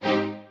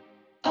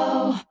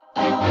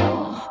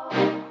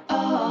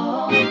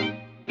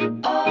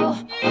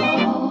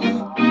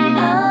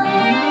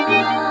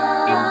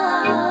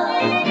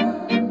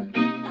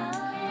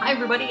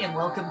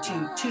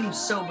Welcome to Two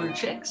Sober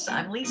Chicks.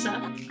 I'm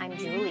Lisa. I'm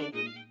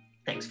Julie.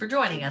 Thanks for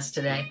joining us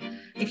today.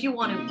 If you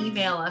want to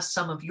email us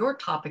some of your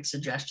topic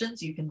suggestions,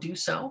 you can do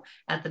so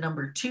at the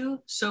number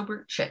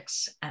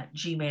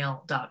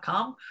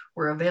twosoberchicks@gmail.com.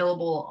 We're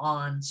available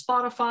on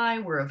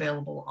Spotify. We're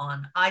available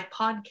on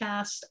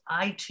iPodcast,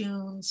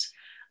 iTunes,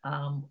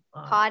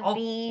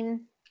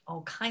 Podbean.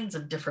 All kinds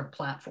of different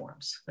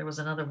platforms. There was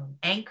another one,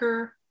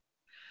 Anchor.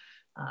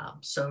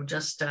 So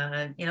just,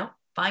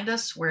 find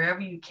us wherever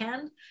you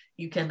can.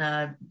 You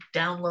can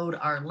download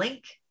our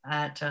link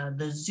at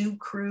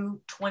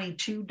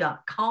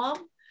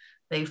thezoocrew22.com.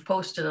 They've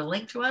posted a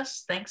link to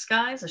us. Thanks,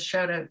 guys. A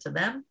shout out to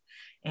them.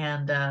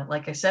 And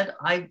like I said,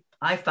 I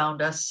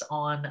found us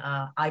on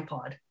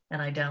iPod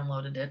and I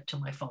downloaded it to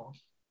my phone.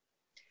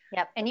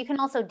 Yep. And you can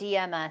also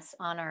DM us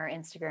on our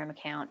Instagram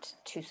account,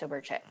 Two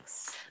Sober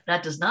Chicks.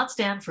 That does not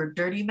stand for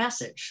dirty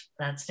message.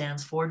 That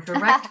stands for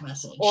direct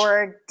message.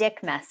 Or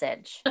dick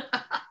message.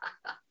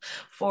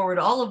 Forward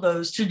all of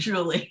those to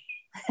Julie.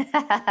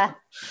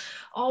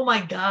 Oh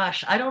my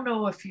gosh. I don't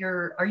know if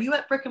are you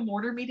at brick and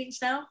mortar meetings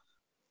now?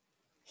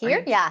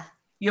 Here? Yeah.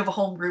 You have a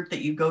home group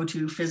that you go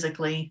to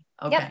physically?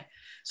 Okay. Yep.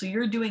 So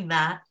you're doing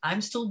that.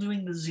 I'm still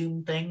doing the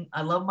Zoom thing.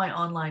 I love my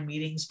online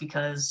meetings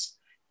because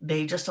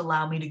they just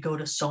allow me to go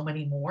to so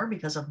many more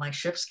because of my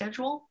shift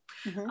schedule.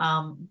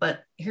 Mm-hmm.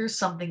 But here's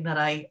something that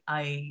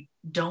I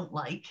don't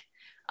like.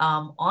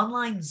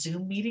 Online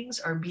Zoom meetings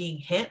are being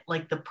hit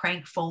like the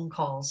prank phone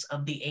calls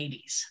of the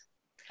 80s.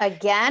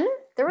 Again?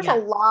 There was a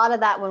lot of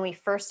that when we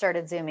first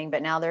started Zooming,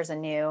 but now there's a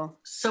new.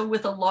 So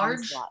with a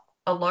large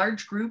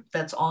group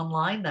that's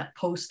online that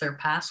posts their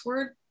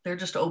password, they're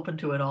just open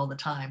to it all the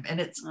time. And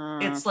it's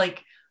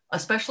like,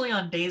 especially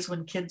on days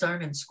when kids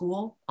aren't in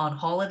school, on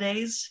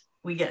holidays,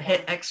 we get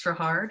hit extra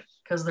hard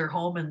because they're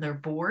home and they're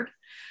bored.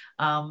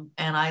 And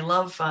I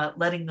love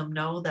letting them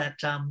know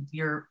that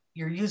you're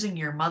using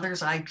your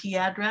mother's IP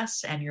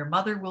address and your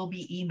mother will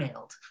be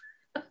emailed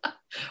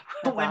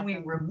when we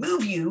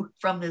remove you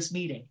from this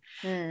meeting.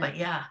 But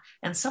yeah,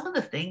 and some of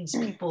the things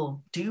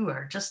people do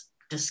are just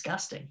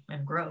disgusting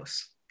and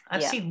gross.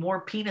 I've seen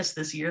more penis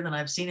this year than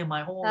I've seen in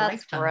my whole lifetime.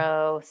 That's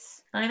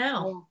gross. I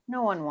know.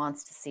 No one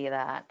wants to see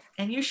that.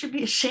 And you should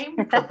be ashamed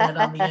to put that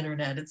on the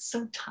internet. It's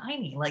so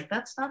tiny. Like,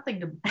 that's nothing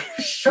to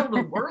show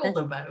the world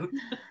about.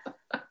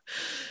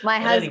 My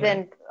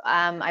husband, anyway.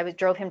 I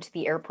drove him to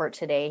the airport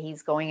today.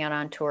 He's going out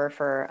on tour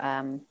for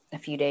a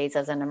few days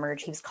as an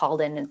he was called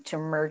into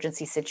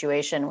emergency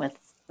situation with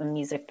a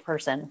music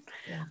person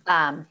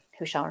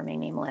who shall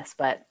remain nameless,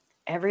 but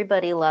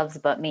everybody loves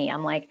but me.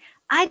 I'm like,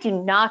 I do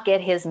not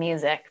get his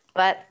music,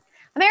 but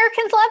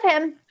Americans love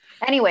him.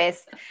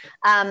 Anyways,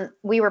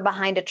 we were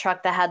behind a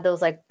truck that had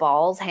those like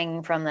balls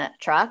hanging from the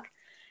truck.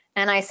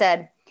 And I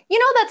said,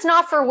 that's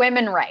not for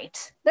women,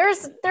 right?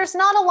 There's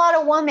not a lot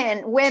of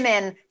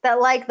women that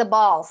like the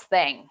balls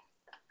thing.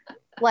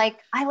 Like,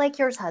 I like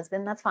yours,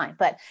 husband. That's fine.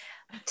 But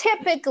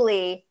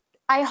typically,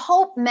 I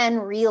hope men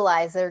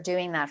realize they're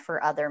doing that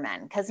for other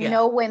men. Because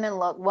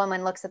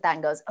woman looks at that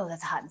and goes, oh,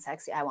 that's hot and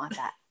sexy. I want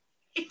that.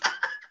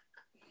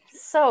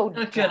 So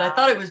dumb. Good. I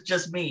thought it was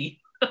just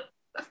me.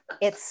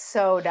 It's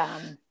so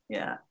dumb.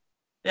 Yeah.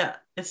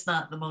 It's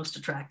not the most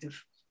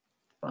attractive.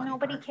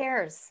 Nobody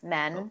cares,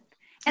 men.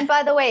 And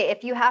by the way,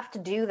 if you have to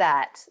do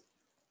that,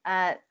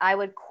 I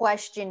would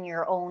question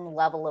your own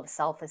level of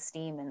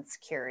self-esteem and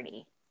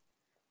security.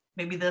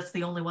 Maybe that's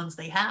the only ones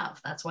they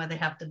have. That's why they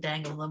have to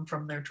dangle them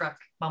from their truck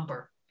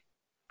bumper.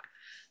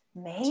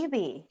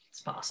 Maybe.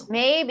 It's possible.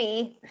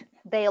 Maybe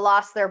they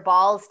lost their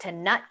balls to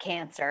nut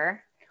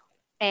cancer,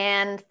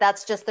 and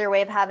that's just their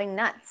way of having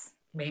nuts.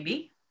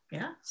 Maybe.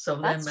 Yeah. So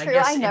that's then true. I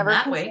guess I never in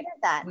that considered way,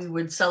 that. we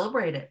would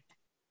celebrate it.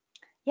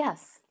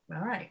 Yes.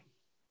 All right.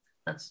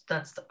 That's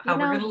how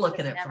we're going to look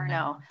at it. Never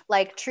know.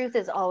 Like, truth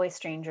is always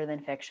stranger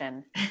than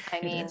fiction.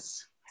 I mean,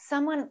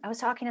 I was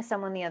talking to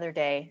someone the other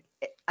day.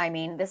 I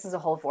mean, this is a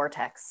whole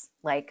vortex,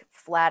 like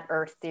flat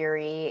earth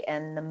theory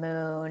and the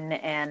moon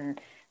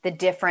and the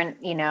different,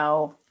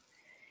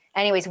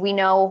 anyways, we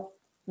know,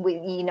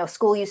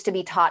 school used to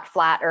be taught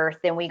flat earth,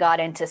 then we got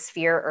into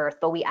sphere earth,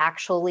 but we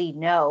actually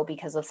know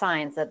because of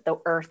science that the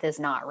earth is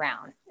not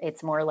round.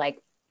 It's more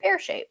like pear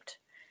shaped.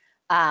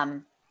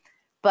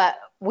 But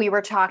we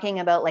were talking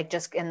about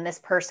and this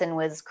person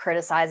was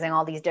criticizing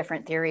all these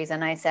different theories.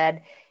 And I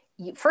said,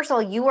 first of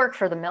all, you work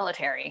for the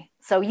military.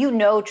 So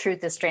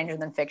truth is stranger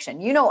than fiction.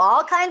 You know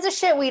all kinds of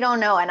shit we don't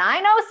know. And I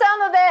know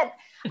some of it.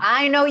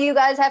 I know you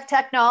guys have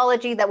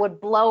technology that would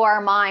blow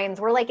our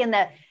minds. We're like in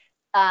the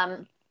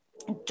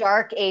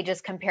dark ages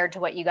compared to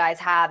what you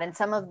guys have. And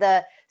some of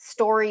the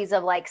stories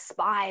of like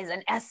spies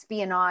and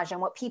espionage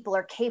and what people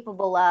are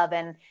capable of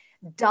and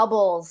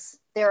doubles.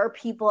 There are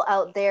people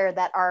out there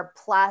that are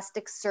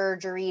plastic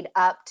surgeried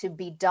up to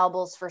be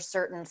doubles for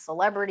certain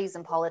celebrities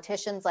and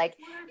politicians. Like,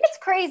 it's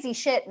crazy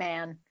shit,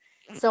 man.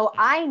 So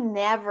I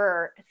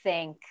never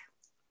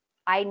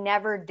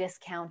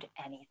discount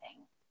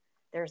anything.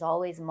 There's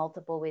always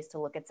multiple ways to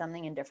look at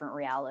something in different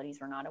realities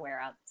we're not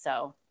aware of.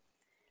 So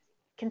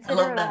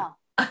consider it all.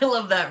 I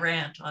love that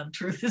rant on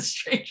truth is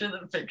stranger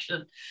than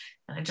fiction.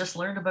 And I just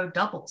learned about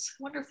doubles.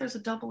 I wonder if there's a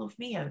double of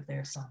me out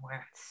there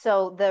somewhere.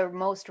 So the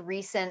most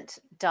recent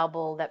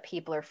double that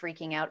people are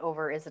freaking out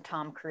over is a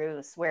Tom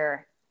Cruise,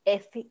 where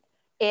if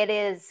it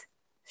is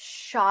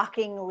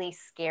shockingly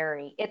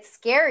scary. It's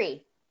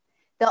scary.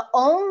 The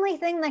only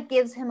thing that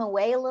gives him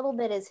away a little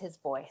bit is his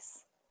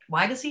voice.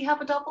 Why does he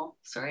have a double?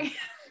 Sorry.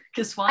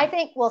 Because why? I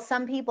think, well,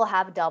 some people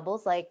have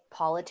doubles like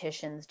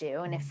politicians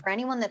do. And if for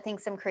anyone that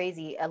thinks I'm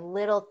crazy, a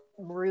little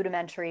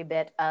rudimentary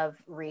bit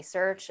of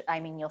research, I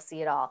mean, you'll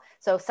see it all.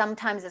 So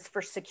sometimes it's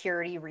for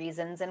security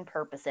reasons and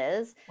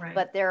purposes, Right.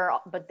 but there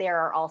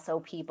are also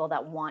people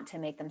that want to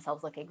make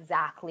themselves look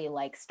exactly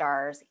like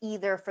stars,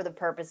 either for the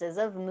purposes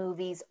of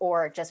movies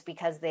or just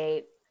because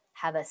they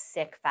have a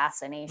sick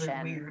fascination.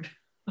 They're weird.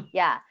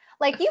 Yeah.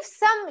 Like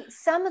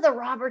some of the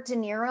Robert De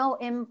Niro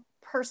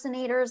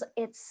impersonators,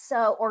 it's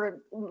so, or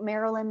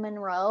Marilyn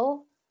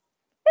Monroe,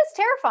 it's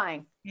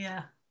terrifying.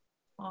 Yeah.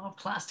 Oh,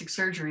 plastic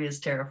surgery is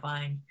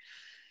terrifying.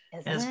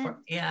 Isn't it?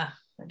 Yeah.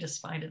 I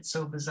just find it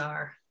so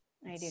bizarre.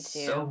 I do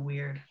too. So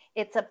weird.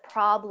 It's a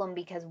problem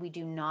because we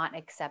do not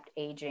accept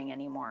aging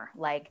anymore.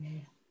 Like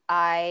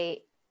I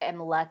am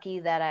lucky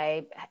that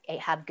I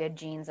have good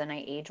genes and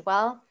I age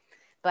well,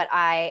 but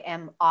I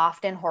am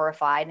often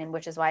horrified, and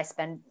which is why I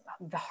spend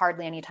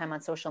hardly any time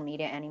on social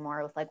media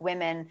anymore with like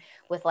women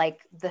with like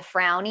the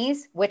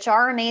frownies, which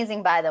are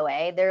amazing, by the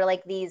way. They're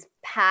like these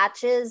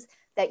patches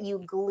that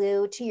you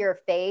glue to your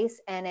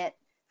face and it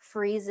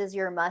freezes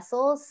your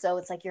muscles. So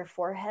it's like your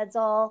forehead's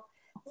all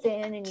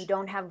thin and you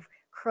don't have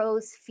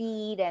crow's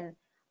feet. And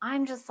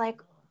I'm just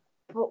like,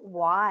 but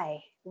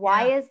why?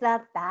 Why is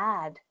that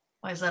bad?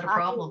 Why is that a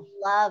problem?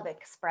 I love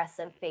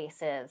expressive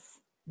faces.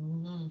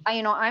 Mm-hmm.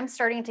 I'm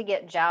starting to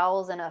get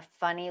jowls and a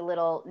funny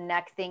little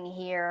neck thing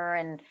here.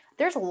 And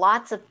there's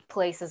lots of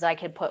places I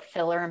could put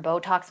filler and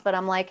Botox, but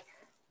I'm like,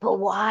 but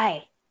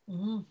why?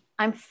 Mm-hmm.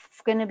 I'm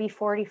going to be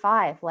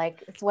 45.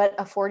 Like it's what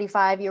a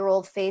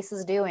 45-year-old face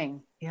is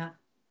doing. Yeah.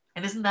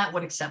 And isn't that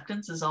what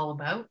acceptance is all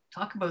about?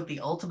 Talk about the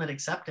ultimate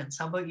acceptance.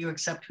 How about you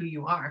accept who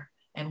you are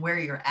and where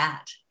you're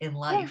at in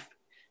life?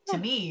 Yeah. To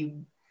me,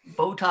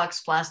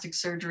 Botox, plastic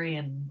surgery,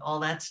 and all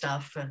that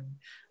stuff and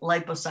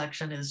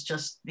liposuction is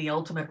just the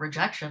ultimate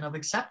rejection of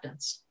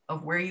acceptance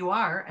of where you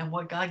are and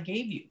what God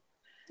gave you.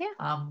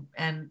 Yeah.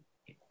 And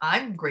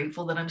I'm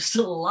grateful that I'm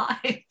still alive.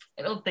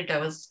 I don't think I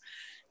was,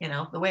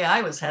 the way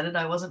I was headed,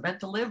 I wasn't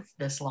meant to live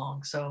this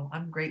long. So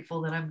I'm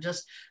grateful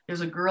that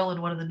there's a girl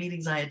in one of the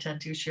meetings I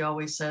attend to. She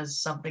always says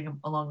something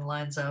along the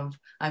lines of,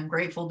 I'm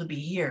grateful to be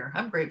here.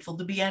 I'm grateful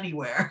to be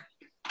anywhere.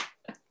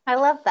 I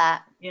love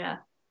that. Yeah.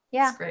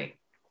 Yeah. It's great.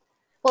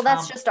 Well,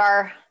 that's just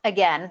our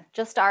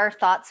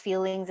thoughts,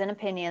 feelings, and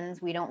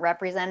opinions. We don't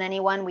represent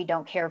anyone. We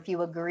don't care if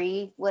you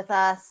agree with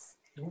us.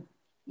 Nope.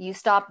 You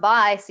stop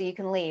by so you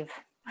can leave.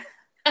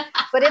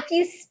 But if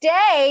you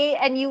stay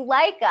and you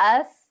like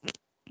us,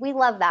 we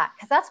love that,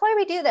 because that's why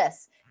we do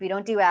this. We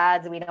don't do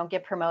ads. We don't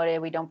get promoted.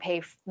 We don't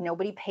pay.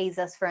 Nobody pays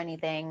us for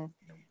anything.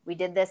 We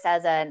did this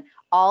as an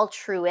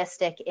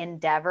altruistic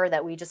endeavor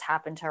that we just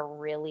happen to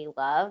really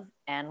love.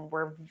 And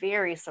we're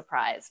very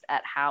surprised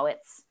at how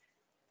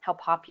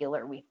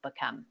popular we've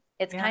become.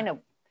 It's kind of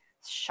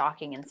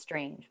shocking and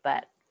strange,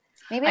 but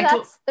maybe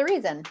that's the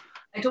reason.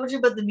 I told you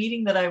about the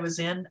meeting that I was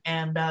in,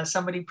 and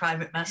somebody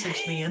private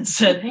messaged me and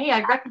said, hey,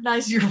 I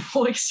recognize your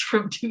voice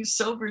from Two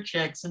Sober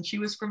Chicks, and she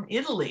was from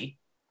Italy.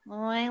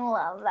 Oh, I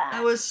love that.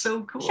 That was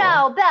so cool.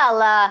 Ciao,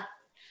 Bella.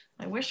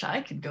 I wish I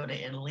could go to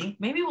Italy.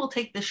 Maybe we'll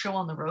take this show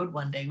on the road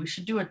one day. We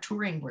should do a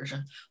touring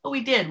version. Well,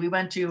 we did. We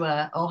went to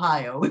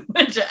Ohio. We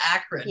went to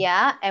Akron.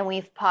 Yeah, and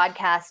we've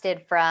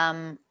podcasted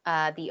from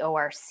the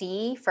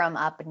ORC, from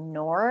up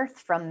north,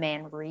 from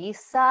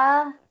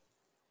Manresa.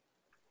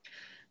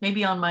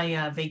 Maybe on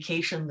my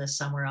vacation this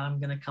summer, I'm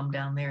going to come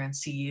down there and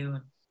see you,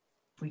 and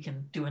we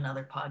can do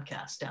another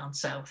podcast down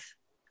south.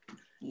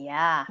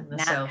 Yeah,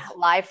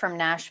 live from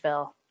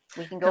Nashville.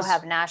 We can go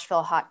have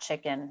Nashville hot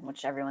chicken,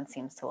 which everyone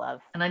seems to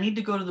love. And I need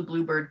to go to the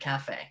Bluebird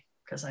Cafe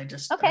because I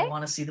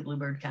want to see the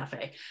Bluebird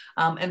Cafe.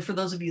 And for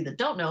those of you that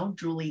don't know,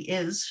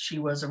 she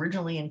was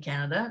originally in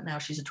Canada. Now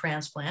she's a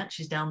transplant.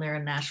 She's down there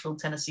in Nashville,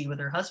 Tennessee with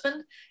her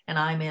husband. And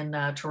I'm in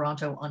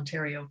Toronto,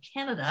 Ontario,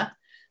 Canada.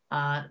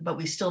 But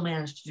we still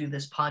managed to do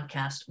this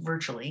podcast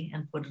virtually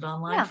and put it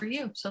online for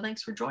you. So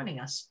thanks for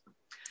joining us.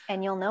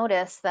 And you'll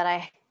notice that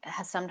I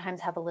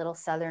sometimes have a little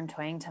Southern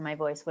twang to my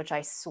voice, which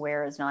I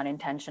swear is not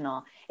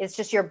intentional. It's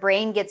just your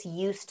brain gets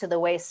used to the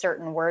way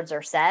certain words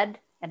are said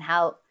and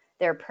how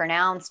they're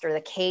pronounced or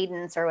the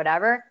cadence or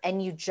whatever.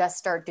 And you just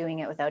start doing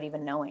it without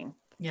even knowing.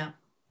 Yeah.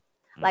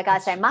 Like I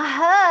say, my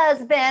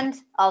husband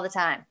all the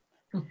time.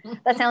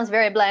 That sounds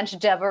very Blanche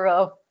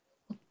Devereaux.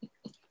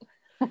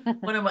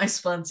 One of my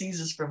sponsees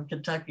is from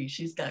Kentucky.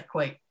 She's got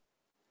quite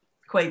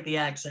the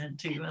accent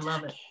too. I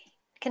love it.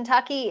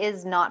 Kentucky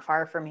is not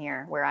far from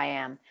here where I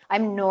am.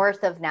 I'm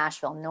north of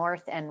Nashville,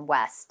 north and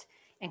west.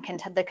 And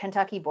the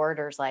Kentucky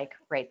border's like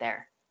right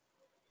there.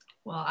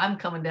 Well, I'm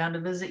coming down to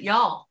visit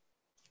y'all.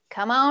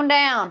 Come on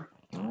down.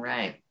 All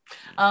right.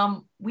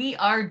 We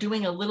are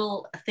doing a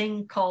little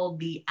thing called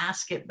the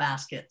Ask It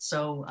Basket.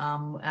 So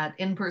at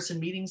in-person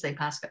meetings, they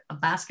pass a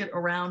basket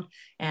around,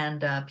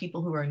 and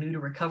people who are new to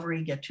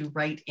recovery get to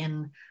write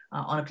in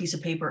on a piece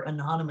of paper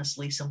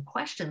anonymously some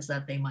questions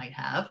that they might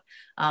have.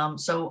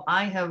 So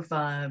I have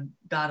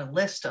got a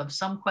list of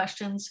some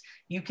questions.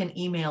 You can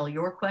email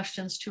your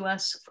questions to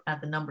us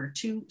at the number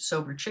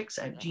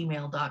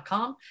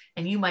 2soberchicks@gmail.com,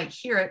 and you might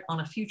hear it on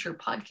a future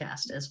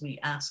podcast as we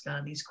ask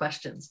these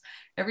questions.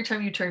 Every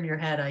time you turn your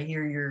head, I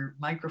hear your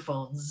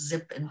microphone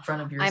zip in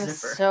front of your I'm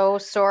zipper. So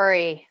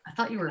sorry. I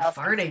thought you were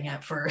farting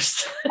at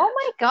first. Oh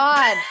my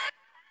God.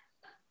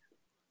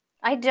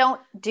 I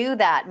don't do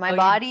that. My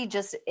body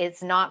just,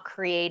 it's not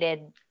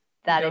created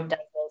that it does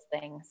those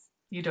things.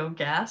 You don't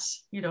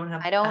gas? You don't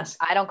have I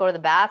don't go to the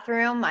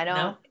bathroom. I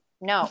don't.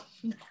 No.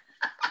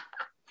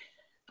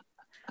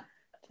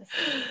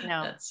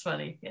 No. That's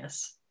funny.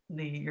 Yes.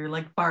 You're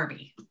like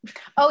Barbie.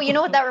 Oh, you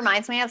know what that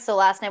reminds me of? So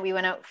last night we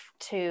went out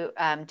to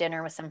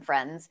dinner with some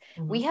friends.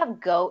 Mm-hmm. We have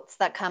goats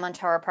that come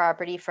onto our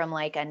property from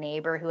like a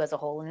neighbor who has a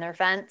hole in their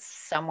fence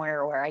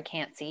somewhere where I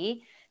can't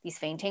see, these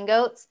fainting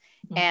goats.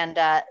 Mm-hmm. And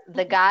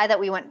the guy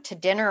that we went to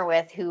dinner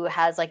with, who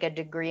has like a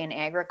degree in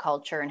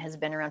agriculture and has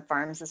been around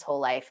farms his whole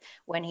life,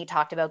 when he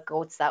talked about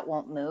goats that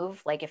won't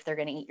move, like if they're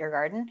going to eat your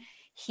garden,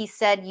 he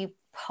said you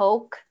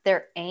poke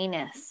their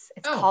anus.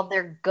 It's called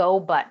their go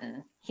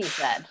button, he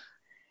said.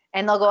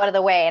 And they'll go out of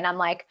the way. And I'm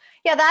like,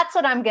 yeah, that's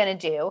what I'm going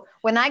to do.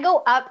 When I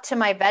go up to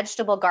my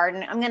vegetable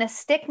garden, I'm going to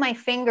stick my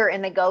finger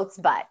in the goat's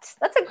butt.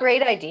 That's a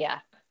great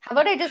idea. How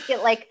about I just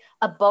get like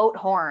a boat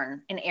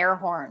horn, an air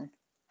horn?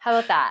 How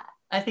about that?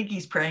 I think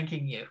he's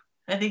pranking you.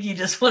 I think he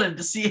just wanted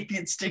to see if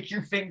you'd stick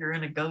your finger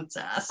in a goat's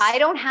ass. I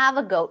don't have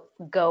a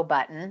go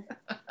button,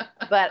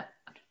 but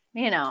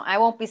you know, I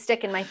won't be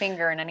sticking my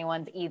finger in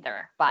anyone's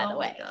either, by the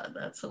way. Oh my God,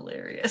 that's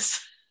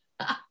hilarious.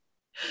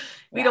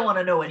 We don't want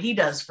to know what he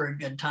does for a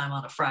good time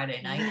on a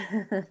Friday night.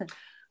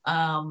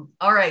 All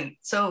right.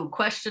 So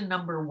question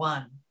number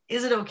 1,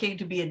 is it okay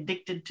to be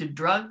addicted to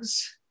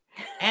drugs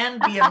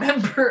and be a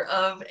member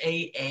of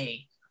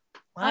AA?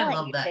 I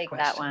love that question.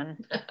 That one.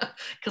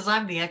 Because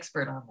I'm the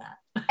expert on that.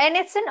 And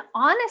it's an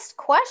honest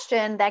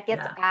question that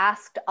gets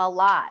asked a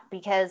lot,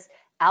 because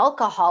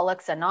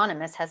Alcoholics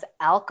Anonymous has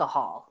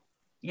alcohol.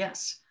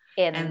 Yes.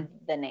 In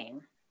the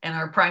name. And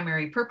our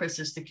primary purpose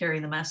is to carry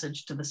the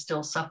message to the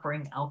still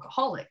suffering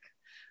alcoholic.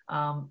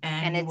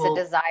 And it's a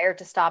desire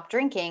to stop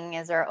drinking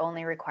is our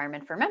only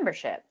requirement for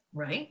membership.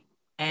 Right.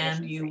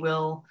 And you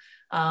will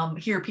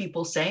hear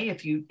people say,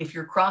 if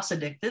you're cross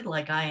addicted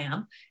like I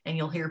am, and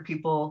you'll hear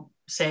people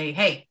say,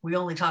 hey, we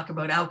only talk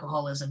about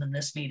alcoholism in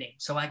this meeting,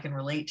 so I can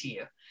relate to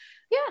you.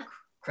 Yeah.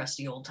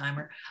 Crusty old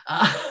timer.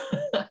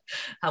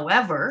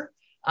 However,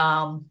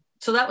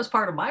 so that was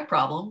part of my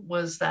problem,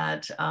 was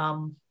that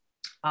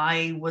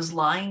I was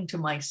lying to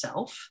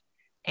myself,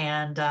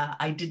 and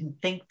I didn't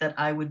think that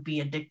I would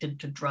be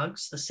addicted to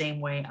drugs the same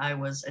way I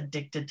was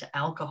addicted to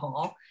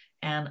alcohol.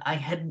 And I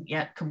hadn't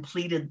yet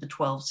completed the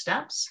 12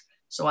 steps.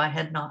 So I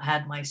had not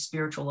had my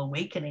spiritual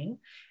awakening.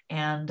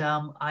 And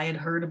I had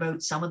heard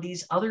about some of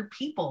these other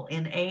people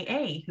in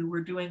AA who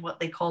were doing what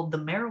they called the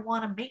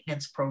marijuana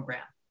maintenance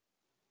program.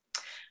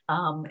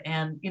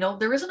 And, you know,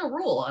 there isn't a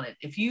rule on it.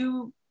 If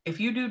you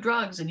do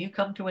drugs and you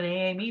come to an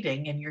AA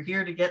meeting and you're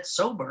here to get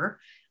sober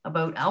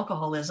about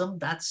alcoholism,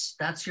 that's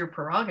your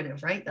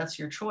prerogative, right? That's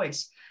your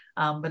choice.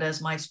 But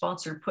as my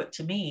sponsor put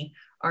to me,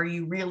 are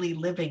you really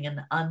living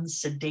an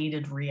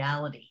unsedated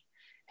reality?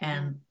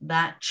 And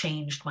that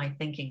changed my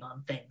thinking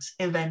on things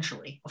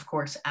eventually, of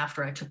course,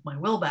 after I took my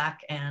will back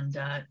and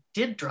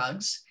did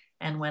drugs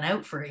and went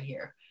out for a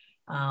year,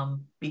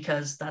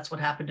 because that's what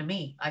happened to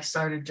me. I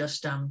started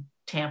just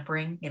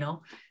tampering, you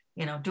know,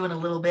 doing a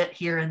little bit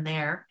here and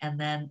there. And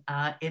then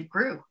it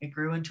grew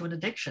into an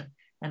addiction.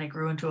 And it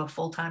grew into a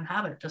full-time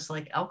habit, just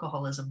like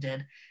alcoholism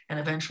did. And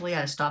eventually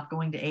I stopped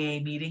going to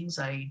AA meetings.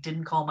 I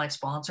didn't call my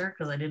sponsor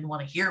because I didn't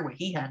want to hear what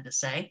he had to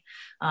say.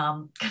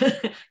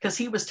 Because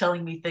he was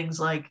telling me things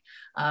like,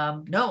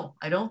 no,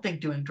 I don't think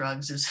doing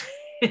drugs is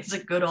a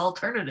good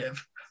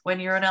alternative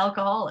when you're an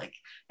alcoholic.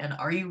 And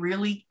are you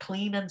really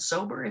clean and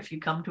sober if you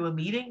come to a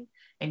meeting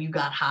and you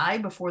got high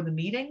before the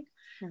meeting?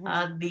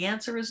 Mm-hmm. The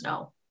answer is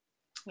no.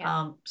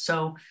 Yeah.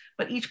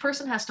 But each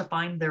person has to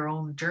find their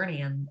own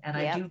journey. And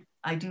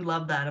I do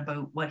love that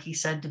about what he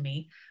said to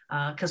me.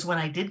 Because when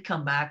I did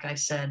come back, I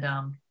said,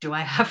 do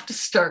I have to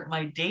start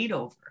my date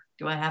over?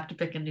 Do I have to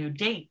pick a new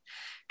date?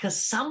 Because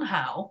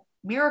somehow,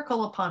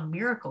 miracle upon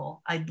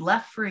miracle, I'd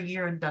left for a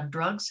year and done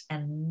drugs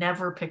and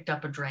never picked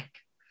up a drink.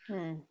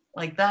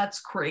 Like, that's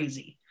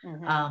crazy.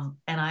 Mm-hmm.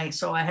 And I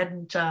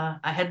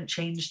hadn't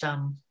changed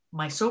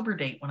my sober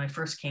date when I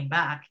first came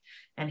back.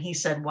 And he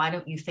said, why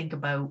don't you think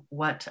about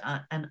what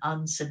an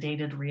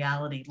unsedated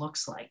reality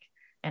looks like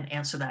and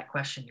answer that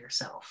question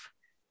yourself?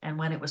 And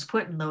when it was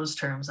put in those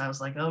terms, I was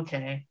like,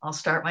 okay, I'll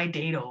start my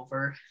date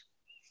over.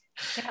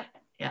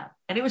 Yeah.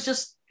 And it was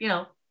just,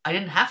 I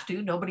didn't have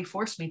to, nobody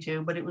forced me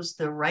to, but it was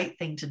the right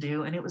thing to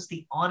do. And it was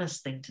the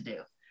honest thing to do,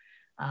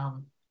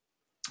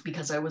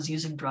 because I was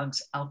using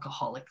drugs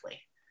alcoholically.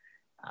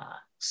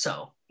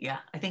 So yeah,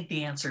 I think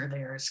the answer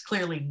there is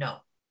clearly no.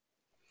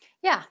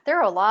 Yeah, there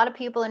are a lot of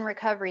people in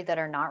recovery that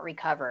are not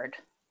recovered.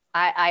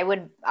 I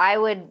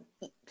would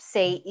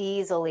say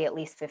easily at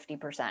least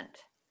 50%.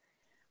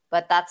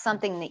 But that's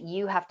something that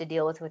you have to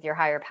deal with your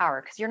higher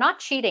power, because you're not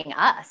cheating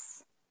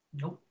us.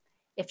 Nope.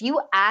 If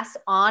you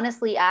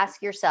honestly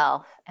ask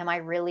yourself, am I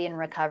really in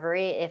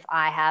recovery if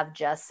I have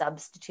just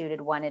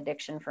substituted one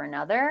addiction for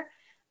another?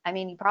 I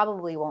mean, you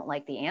probably won't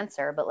like the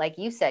answer, but like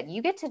you said,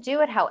 you get to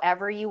do it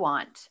however you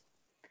want.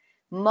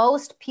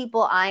 Most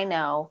people I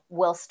know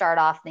will start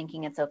off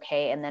thinking it's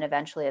okay. And then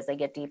eventually, as they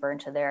get deeper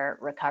into their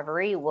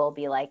recovery, will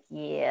be like,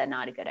 yeah,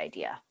 not a good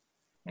idea.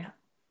 Yeah.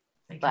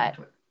 But,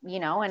 you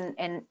know,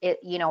 and it,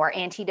 you know, are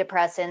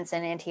antidepressants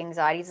and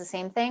anti-anxiety is the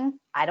same thing?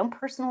 I don't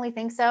personally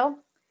think so.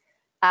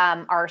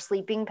 Are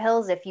sleeping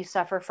pills, if you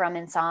suffer from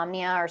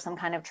insomnia or some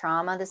kind of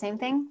trauma, the same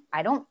thing?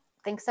 I don't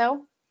think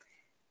so.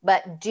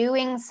 But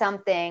doing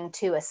something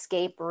to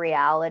escape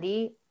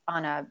reality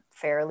on a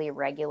fairly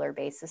regular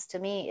basis, to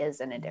me, is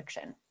an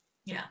addiction.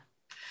 Yeah.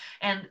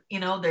 And, you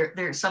know,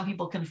 there some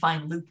people can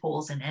find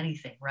loopholes in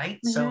anything, right?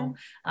 Mm-hmm.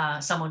 So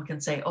someone can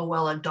say, oh,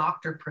 well, a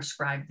doctor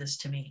prescribed this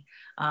to me.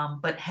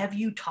 But have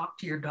you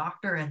talked to your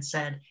doctor and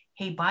said,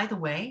 hey, by the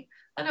way,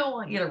 I don't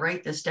want you to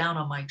write this down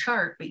on my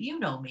chart, but you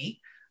know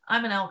me,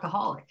 I'm an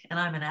alcoholic and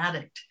I'm an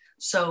addict.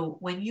 So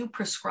when you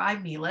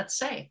prescribe me, let's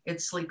say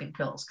it's sleeping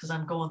pills, because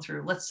I'm going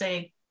through, let's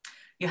say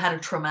you had a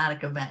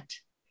traumatic event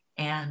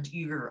and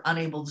you're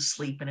unable to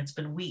sleep and it's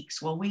been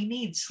weeks. Well, we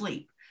need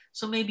sleep.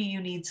 So maybe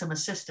you need some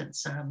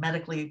assistance,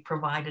 medically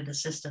provided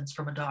assistance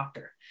from a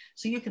doctor.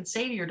 So you can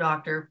say to your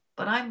doctor,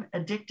 but I'm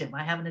addictive.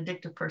 I have an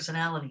addictive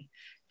personality.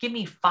 Give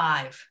me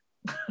 5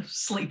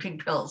 sleeping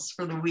pills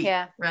for the week,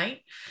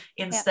 right?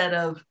 Instead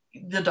of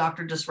the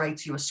doctor just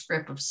writes you a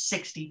script of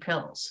 60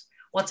 pills.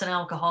 What's an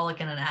alcoholic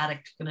and an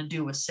addict going to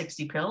do with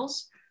 60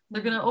 pills?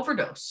 They're going to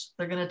overdose.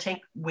 They're going to take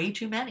way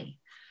too many.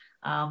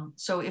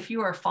 So if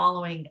you are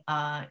following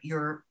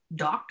your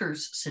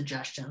doctor's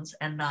suggestions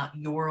and not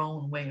your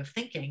own way of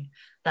thinking,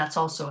 that's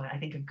also, I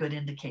think, a good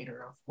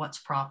indicator of what's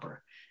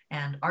proper.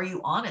 And are you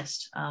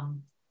honest?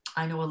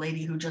 I know a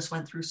lady who just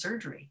went through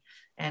surgery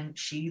and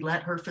she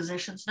let her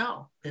physicians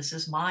know, this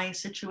is my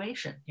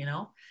situation, you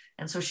know?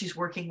 And so she's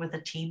working with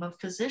a team of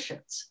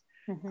physicians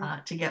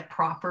to get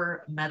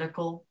proper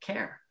medical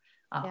care.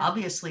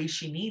 Obviously,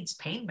 she needs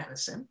pain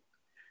medicine.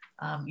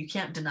 You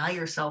can't deny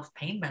yourself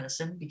pain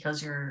medicine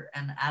because you're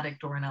an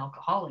addict or an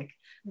alcoholic,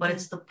 but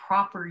it's the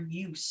proper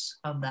use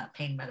of that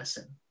pain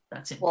medicine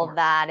that's important. Well,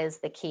 that is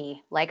the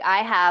key. Like, I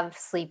have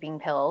sleeping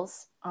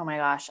pills. Oh my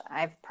gosh,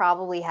 I've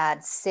probably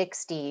had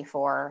 60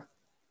 for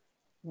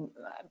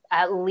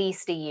at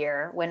least a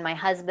year. When my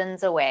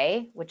husband's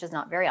away, which is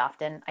not very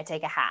often, I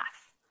take a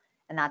half,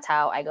 and that's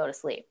how I go to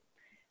sleep.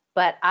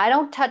 But I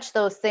don't touch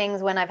those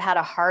things when I've had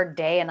a hard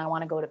day and I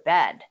want to go to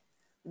bed.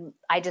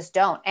 I just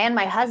don't. And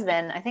my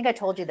husband, I think I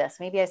told you this,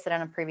 maybe I said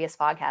on a previous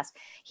podcast,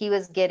 he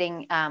was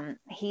getting,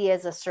 he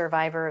is a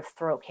survivor of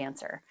throat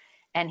cancer,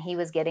 and he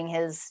was getting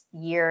his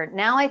year.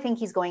 Now I think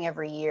he's going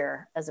every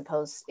year, as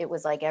opposed, it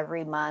was like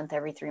every month,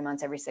 every 3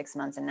 months, every 6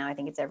 months. And now I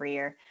think it's every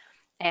year.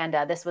 And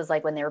this was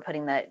like when they were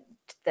putting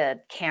the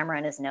camera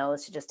in his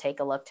nose to just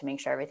take a look to make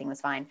sure everything was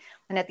fine.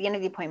 And at the end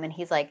of the appointment,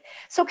 he's like,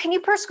 so can you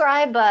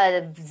prescribe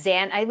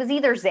it was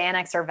either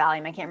Xanax or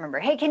Valium, I can't remember.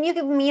 Hey, can you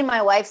give me and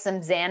my wife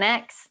some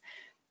Xanax?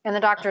 And the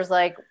doctor's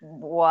like,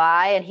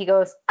 why? And he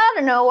goes, I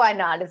don't know, why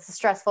not? It's a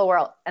stressful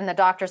world. And the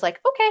doctor's like,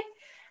 okay.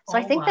 So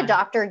I think the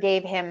doctor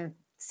gave him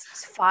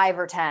 5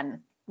 or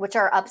 10, which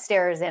are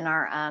upstairs in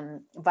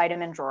our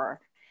vitamin drawer.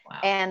 Wow.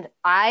 And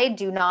I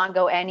do not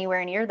go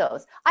anywhere near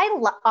those.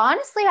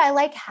 Honestly, I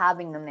like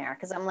having them there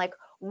because I'm like,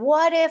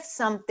 what if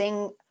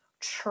something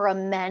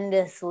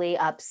tremendously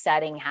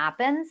upsetting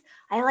happens?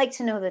 I like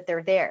to know that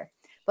they're there.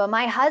 But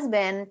my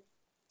husband,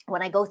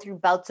 when I go through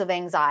bouts of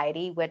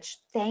anxiety, which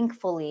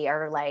thankfully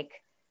are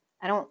like,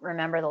 I don't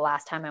remember the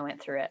last time I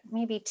went through it,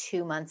 maybe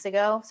 2 months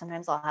ago.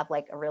 Sometimes I'll have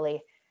like a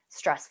really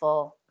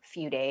stressful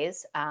few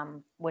days,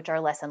 which are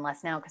less and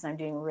less now because I'm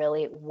doing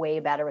really way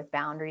better with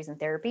boundaries and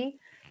therapy.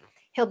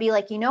 He'll be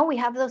like, we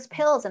have those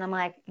pills. And I'm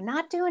like,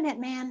 not doing it,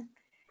 man.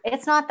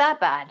 It's not that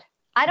bad.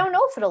 I don't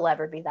know if it'll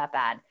ever be that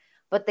bad.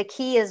 But the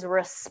key is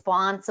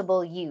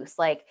responsible use.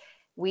 Like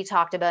we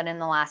talked about in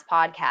the last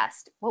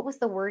podcast. What was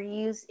the word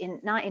you used?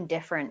 Not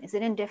indifferent. Is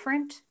it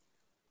indifferent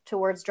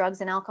towards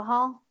drugs and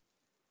alcohol?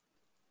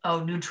 Oh,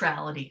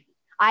 neutrality.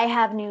 I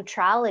have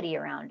neutrality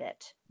around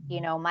it.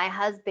 My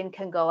husband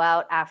can go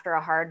out after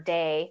a hard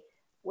day,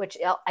 which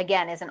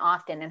again isn't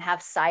often, and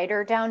have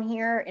cider down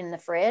here in the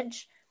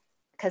fridge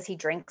because he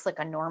drinks like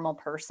a normal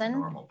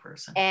person.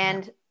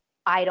 And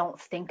I don't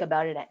think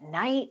about it at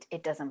night.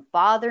 It doesn't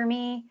bother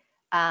me.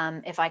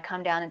 If I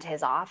come down into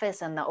his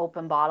office and the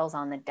open bottle's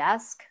on the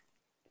desk,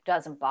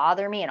 doesn't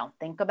bother me. I don't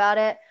think about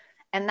it.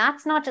 And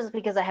that's not just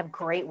because I have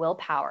great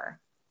willpower.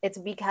 It's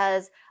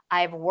because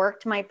I've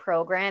worked my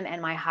program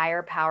and my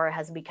higher power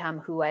has become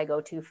who I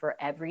go to for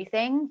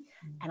everything.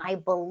 And I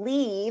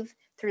believe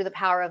through the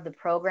power of the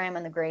program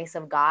and the grace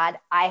of God,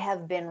 I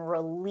have been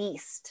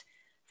released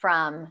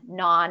from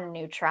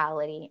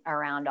non-neutrality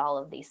around all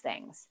of these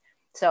things.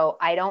 So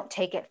I don't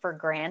take it for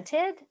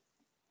granted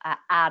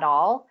at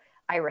all.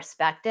 I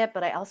respect it,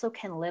 but I also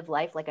can live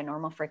life like a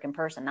normal freaking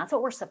person. That's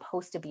what we're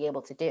supposed to be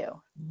able to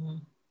do,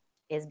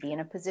 is be in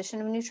a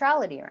position of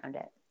neutrality around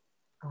it.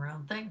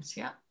 Around things,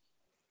 yeah.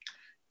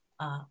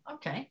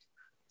 Okay.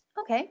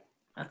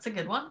 That's a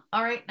good one.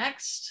 All right,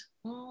 next.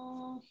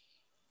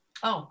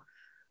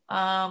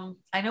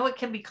 I know it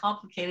can be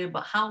complicated,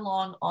 but how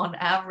long on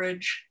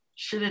average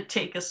should it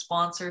take a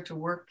sponsor to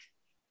work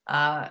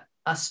a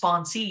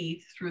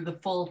sponsee through the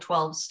full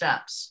 12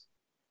 steps?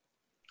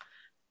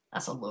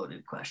 That's a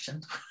loaded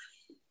question.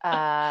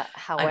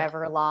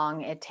 However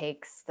long it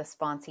takes the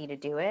sponsee to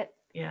do it.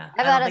 Yeah,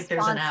 I don't think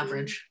there's an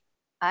average.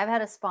 I've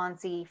had a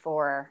sponsee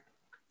for,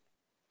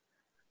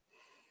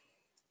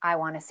 I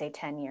want to say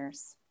 10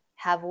 years.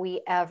 Have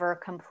we ever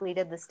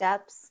completed the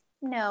steps?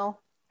 No.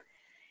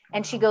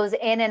 And she goes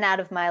in and out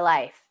of my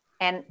life.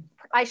 And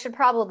I should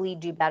probably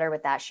do better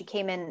with that. She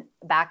came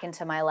back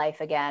into my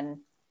life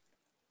again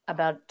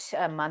about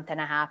a month and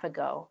a half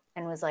ago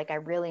and was like, I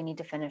really need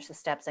to finish the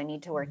steps. I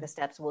need to work the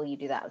steps. Will you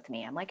do that with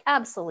me? I'm like,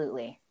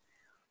 absolutely.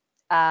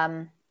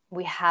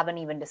 We haven't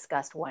even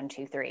discussed 1,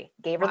 2, 3.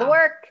 Gave her the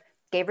work,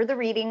 gave her the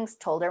readings,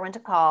 told her when to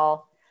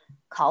call.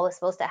 Call was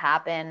supposed to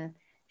happen.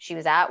 She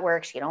was at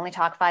work. She could only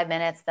talk 5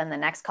 minutes. Then the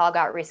next call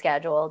got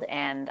rescheduled,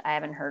 and I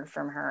haven't heard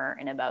from her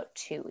in about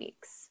 2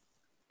 weeks.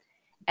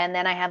 And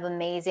then I have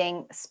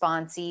amazing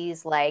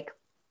sponsees like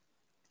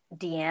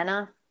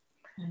Deanna,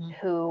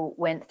 who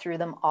went through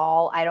them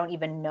all. I don't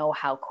even know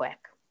how quick.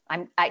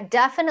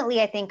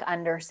 I think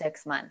under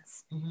 6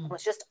 months.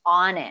 Was just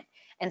on it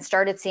and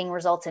started seeing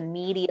results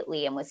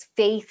immediately and was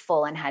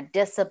faithful and had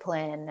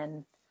discipline.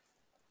 And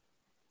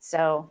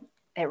so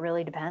it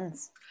really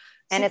depends.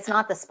 And it's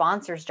not the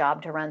sponsor's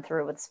job to run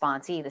through it with the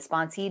sponsee. The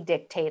sponsee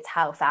dictates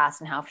how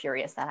fast and how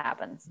furious that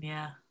happens.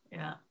 Yeah.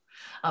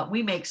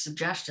 We make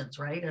suggestions,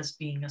 right? As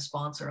being a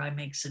sponsor, I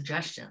make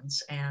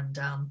suggestions, and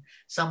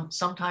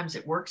sometimes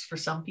it works for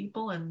some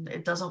people and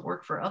it doesn't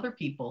work for other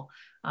people.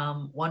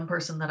 One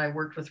person that I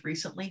worked with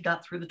recently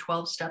got through the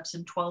 12 steps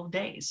in 12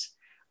 days.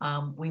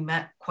 We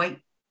met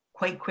quite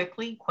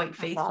quickly, quite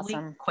faithfully,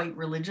 quite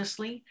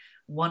religiously,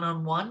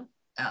 one-on-one.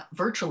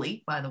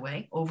 Virtually, by the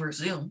way, over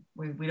Zoom.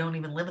 We don't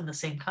even live in the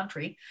same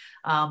country,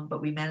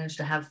 but we managed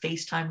to have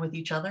FaceTime with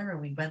each other,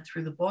 and we went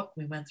through the book.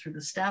 We went through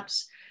the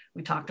steps.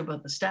 We talked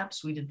about the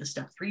steps. We did the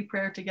step 3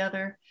 prayer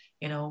together.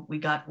 We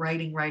got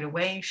writing right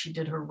away. She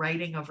did her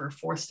writing of her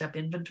 4-step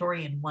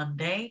inventory in 1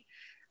 day.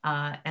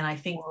 And I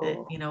think that,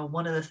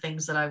 one of the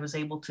things that I was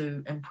able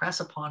to impress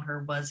upon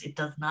her was it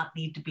does not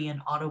need to be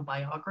an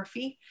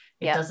autobiography.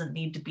 It doesn't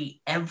need to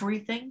be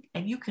everything.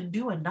 And you can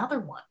do another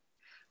one.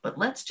 But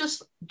let's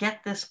just get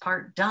this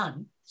part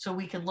done so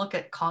we can look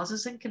at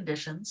causes and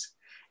conditions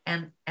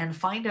and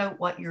find out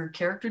what your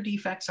character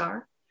defects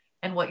are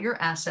and what your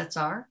assets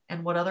are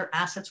and what other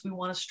assets we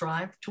want to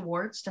strive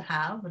towards to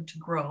have and to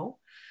grow,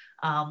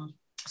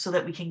 so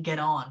that we can get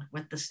on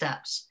with the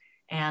steps.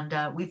 And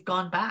we've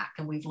gone back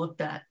and we've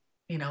looked at,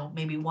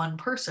 maybe one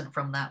person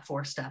from that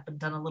 4-step and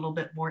done a little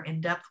bit more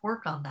in-depth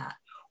work on that,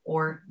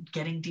 or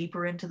getting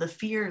deeper into the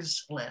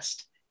fears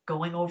list,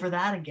 going over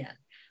that again.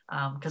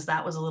 Because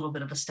that was a little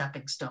bit of a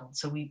stepping stone.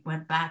 So we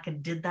went back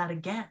and did that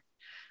again.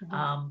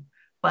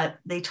 But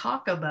they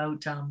talk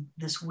about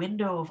this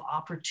window of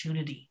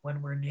opportunity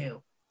when we're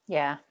new.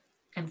 Yeah.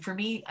 And for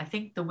me, I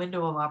think the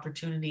window of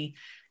opportunity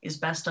is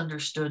best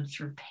understood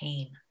through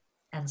pain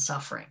and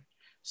suffering.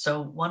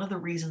 So one of the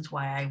reasons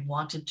why I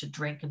wanted to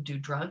drink and do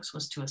drugs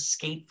was to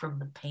escape from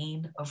the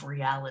pain of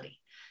reality,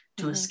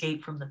 to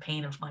escape from the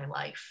pain of my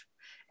life.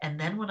 And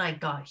then when I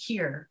got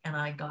here and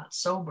I got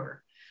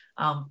sober,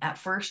 at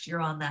first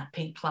you're on that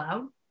pink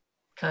cloud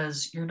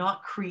because you're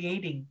not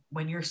creating,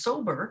 when you're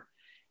sober,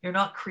 you're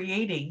not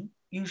creating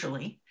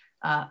usually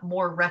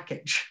more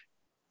wreckage.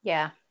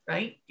 Yeah.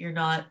 Right?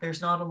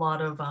 There's not a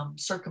lot of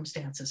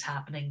circumstances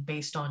happening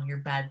based on your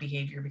bad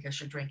behavior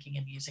because you're drinking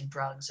and using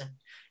drugs and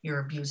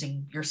you're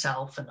abusing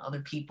yourself and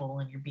other people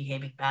and you're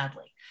behaving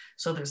badly.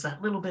 So there's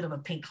that little bit of a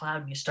pink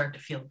cloud and you start to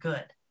feel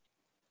good.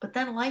 But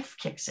then life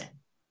kicks in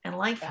and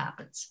life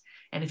happens.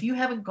 And if you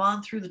haven't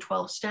gone through the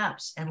 12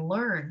 steps and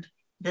learned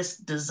this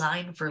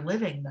design for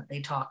living that they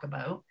talk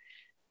about,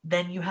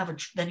 then you're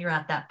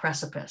at that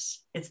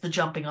precipice. It's the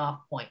jumping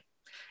off point.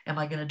 Am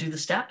I going to do the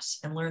steps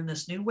and learn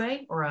this new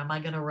way, or am I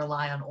going to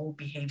rely on old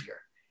behavior?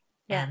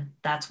 And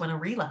that's when a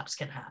relapse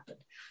can happen.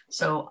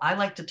 So I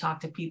like to talk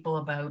to people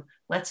about,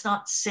 let's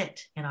not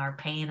sit in our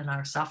pain and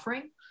our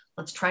suffering.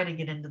 Let's try to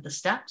get into the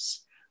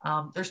steps.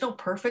 There's no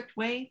perfect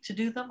way to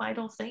do them, I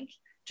don't think.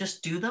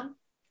 Just do them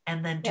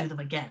and then do them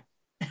again.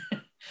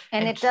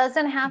 And it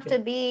doesn't have to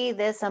be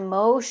this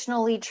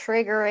emotionally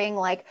triggering,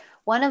 like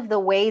one of the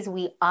ways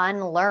we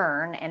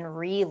unlearn and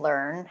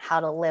relearn how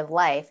to live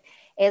life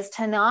is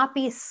to not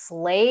be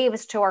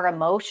slaves to our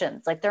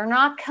emotions. Like they're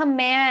not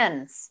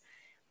commands.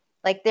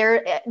 Like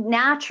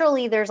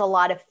naturally there's a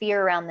lot of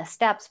fear around the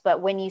steps,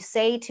 but when you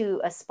say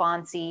to a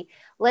sponsee,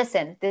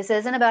 listen, this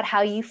isn't about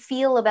how you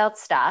feel about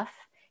stuff.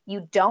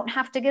 You don't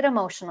have to get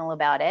emotional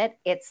about it.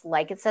 It's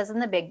like it says in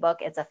the big book,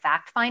 it's a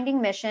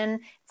fact-finding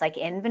mission. It's like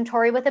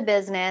inventory with a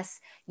business.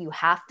 You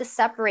have to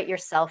separate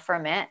yourself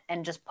from it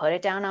and just put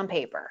it down on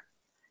paper.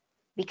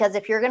 Because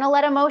if you're going to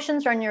let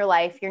emotions run your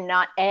life, you're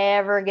not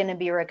ever going to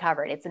be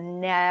recovered. It's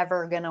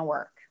never going to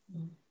work.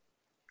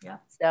 Yeah.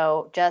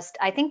 So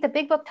I think the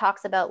big book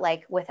talks about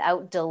like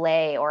without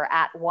delay or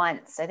at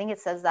once. I think it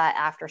says that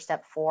after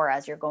step 4,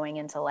 as you're going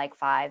into like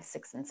 5,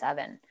 6, and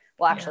 7.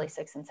 Well, actually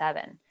 6 and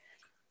 7.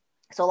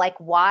 So like,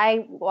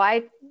 why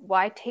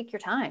take your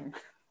time?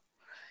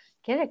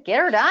 Get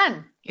her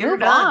done.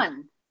 Move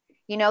on.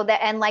 You know,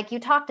 that, and like you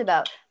talked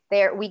about,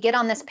 we get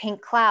on this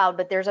pink cloud,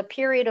 but there's a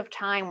period of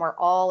time where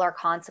all our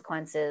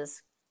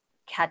consequences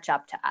catch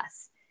up to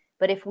us.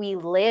 But if we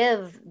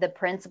live the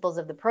principles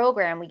of the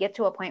program, we get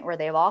to a point where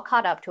they've all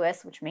caught up to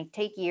us, which may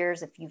take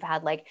years if you've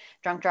had like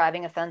drunk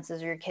driving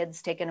offenses or your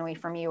kids taken away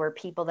from you or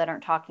people that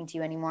aren't talking to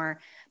you anymore.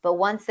 But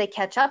once they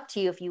catch up to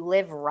you, if you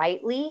live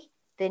rightly,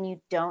 then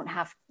you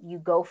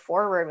go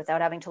forward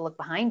without having to look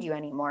behind you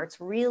anymore. It's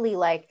really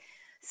like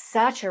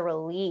such a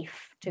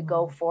relief to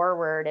go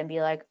forward and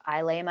be like,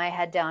 I lay my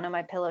head down on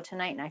my pillow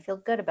tonight and I feel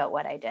good about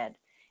what I did.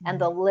 And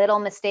the little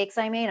mistakes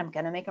I made, I'm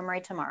going to make them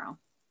right tomorrow.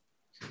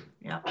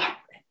 Yeah.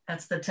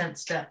 That's the 10th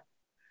step,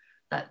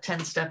 that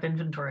 10-step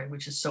inventory,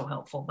 which is so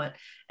helpful. But,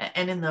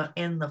 and in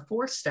the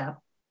 4th step,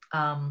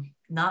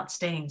 not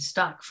staying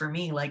stuck for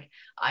me, like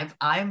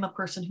I'm a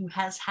person who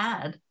has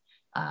had,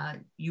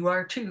 you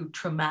are too,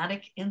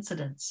 traumatic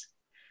incidents.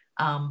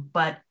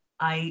 But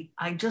I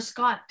just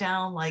got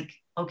down like,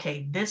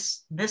 okay,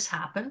 this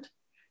happened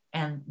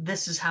and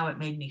this is how it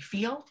made me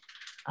feel.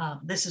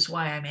 This is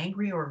why I'm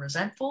angry or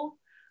resentful.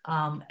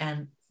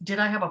 And did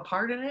I have a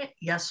part in it?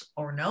 Yes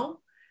or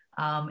no?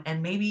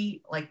 And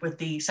maybe like with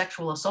the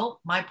sexual assault,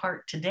 my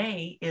part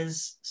today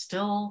is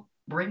still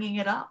bringing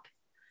it up,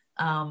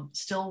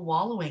 still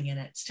wallowing in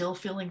it, still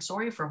feeling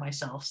sorry for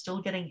myself,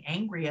 still getting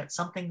angry at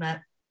something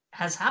that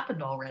has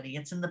happened already.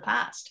 It's in the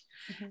past.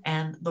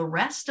 And the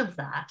rest of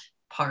that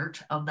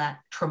part of that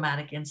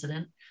traumatic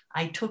incident,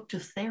 I took to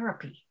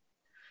therapy.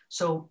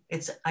 So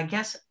it's, I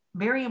guess,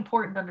 very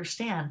important to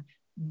understand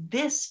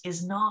this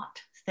is not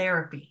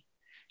therapy.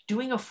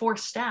 Doing a 4th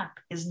step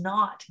is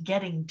not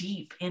getting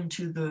deep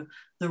into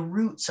the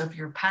roots of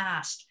your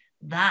past.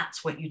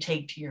 That's what you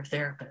take to your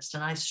therapist.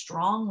 And I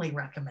strongly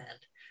recommend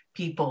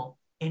people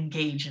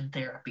engage in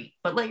therapy,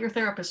 but let your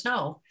therapist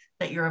know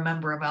that you're a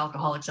member of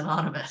Alcoholics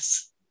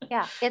Anonymous.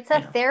 Yeah, it's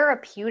a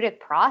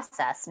therapeutic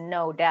process,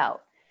 no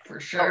doubt. For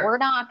sure. But we're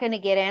not going to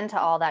get into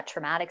all that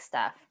traumatic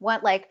stuff.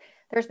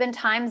 There's been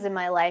times in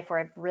my life where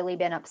I've really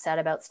been upset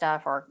about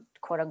stuff or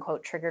quote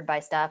unquote triggered by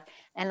stuff.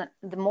 And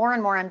the more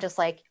and more I'm just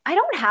like, I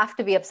don't have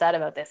to be upset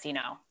about this,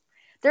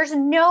 There's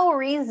no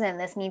reason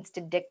this needs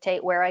to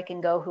dictate where I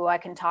can go, who I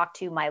can talk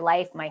to, my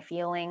life, my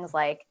feelings.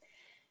 Like,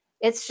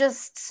 it's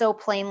just so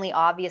plainly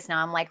obvious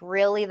now. I'm like,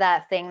 really,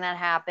 that thing that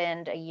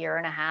happened a year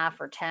and a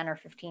half or 10 or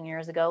 15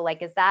 years ago,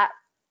 like,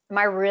 am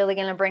I really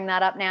going to bring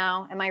that up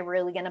now? Am I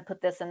really going to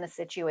put this in the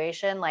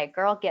situation? Like,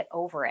 girl, get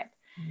over it.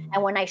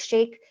 And when I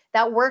shake,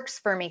 that works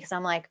for me because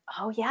I'm like,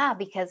 oh yeah,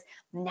 because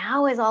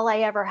now is all I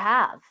ever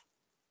have.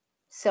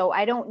 So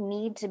I don't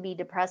need to be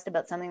depressed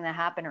about something that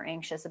happened or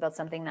anxious about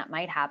something that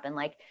might happen.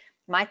 Like,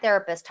 my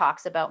therapist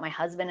talks about my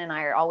husband and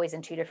I are always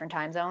in 2 different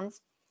time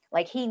zones.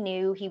 Like, he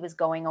knew he was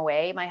going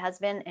away, my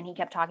husband, and he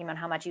kept talking about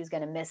how much he was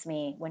going to miss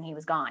me when he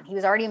was gone. He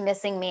was already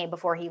missing me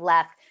before he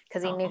left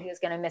because he knew he was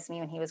going to miss me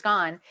when he was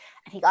gone.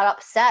 And he got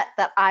upset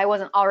that I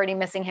wasn't already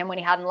missing him when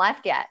he hadn't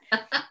left yet.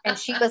 And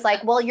she was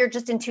like, well, you're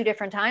just in 2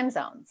 different time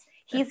zones.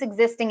 He's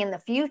existing in the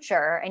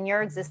future and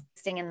you're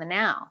existing in the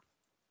now.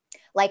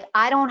 Like,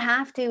 I don't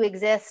have to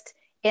exist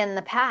in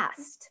the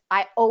past.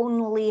 I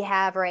only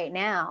have right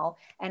now,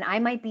 and I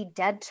might be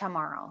dead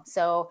tomorrow.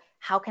 So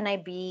how can I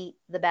be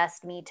the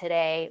best me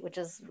today? Which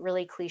is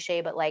really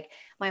cliche, but like,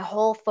 my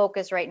whole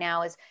focus right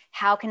now is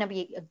how can I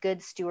be a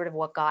good steward of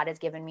what God has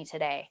given me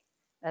today?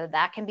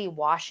 That can be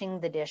washing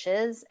the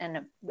dishes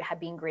and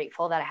being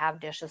grateful that I have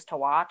dishes to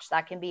wash.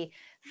 That can be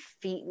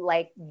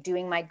like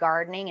doing my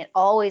gardening. It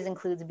always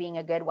includes being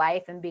a good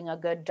wife and being a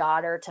good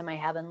daughter to my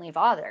Heavenly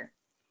Father.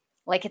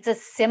 Like, it's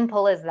as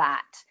simple as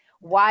that.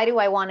 Why do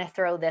I want to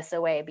throw this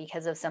away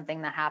because of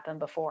something that happened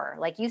before?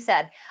 Like you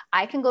said,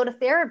 I can go to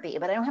therapy,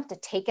 but I don't have to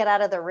take it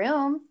out of the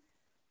room.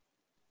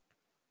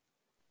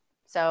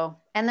 So,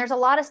 and there's a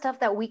lot of stuff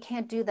that we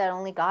can't do that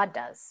only God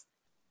does.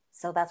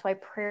 So that's why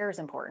prayer is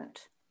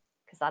important,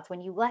 because that's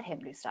when you let him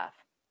do stuff.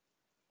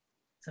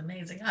 It's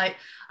amazing.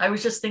 I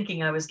was just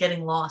thinking, I was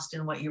getting lost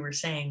in what you were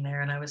saying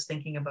there, and I was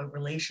thinking about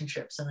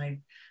relationships, and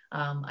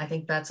I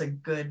think that's a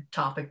good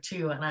topic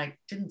too. And I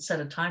didn't set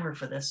a timer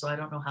for this, so I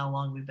don't know how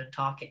long we've been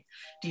talking.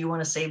 Do you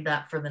want to save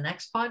that for the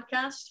next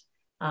podcast?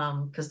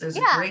 Because there's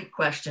a great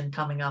question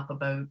coming up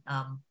about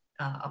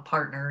a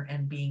partner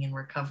and being in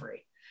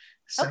recovery.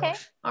 So, okay.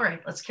 All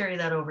right, let's carry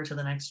that over to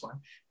the next one.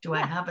 Do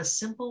I have a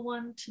simple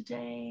one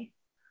today?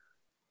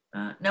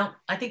 No,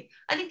 I think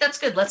that's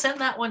good. Let's end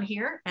that one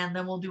here, and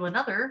then we'll do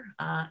another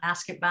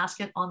Ask It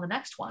Basket on the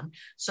next one.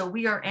 So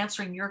we are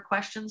answering your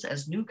questions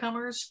as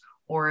newcomers,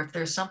 or if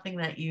there's something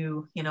that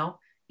you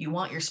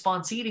want your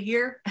sponsee to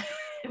hear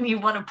and you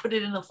want to put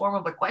it in the form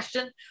of a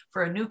question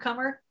for a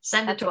newcomer,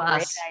 send it to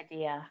us. Great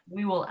idea.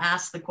 We will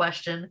ask the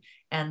question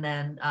and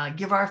then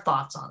give our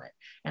thoughts on it.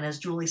 And as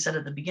Julie said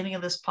at the beginning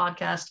of this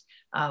podcast,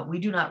 we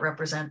do not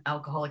represent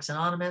Alcoholics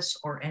Anonymous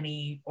or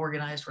any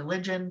organized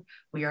religion.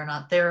 We are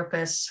not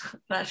therapists.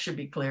 That should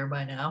be clear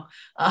by now.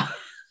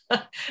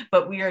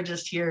 But we are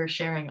just here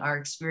sharing our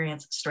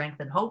experience,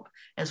 strength, and hope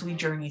as we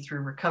journey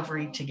through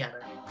recovery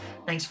together.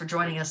 Thanks for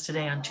joining us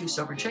today on Two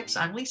Sober Chicks.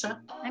 I'm Lisa.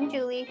 I'm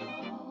Julie.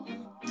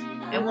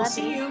 And we'll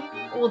see you.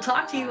 We'll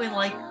talk to you in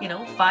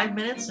 5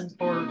 minutes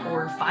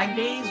or 5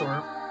 days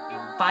or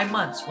 5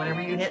 months,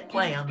 whenever you hit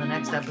play on the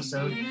next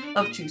episode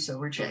of Two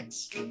Sober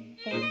Chicks.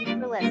 Thank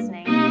you for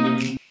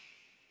listening.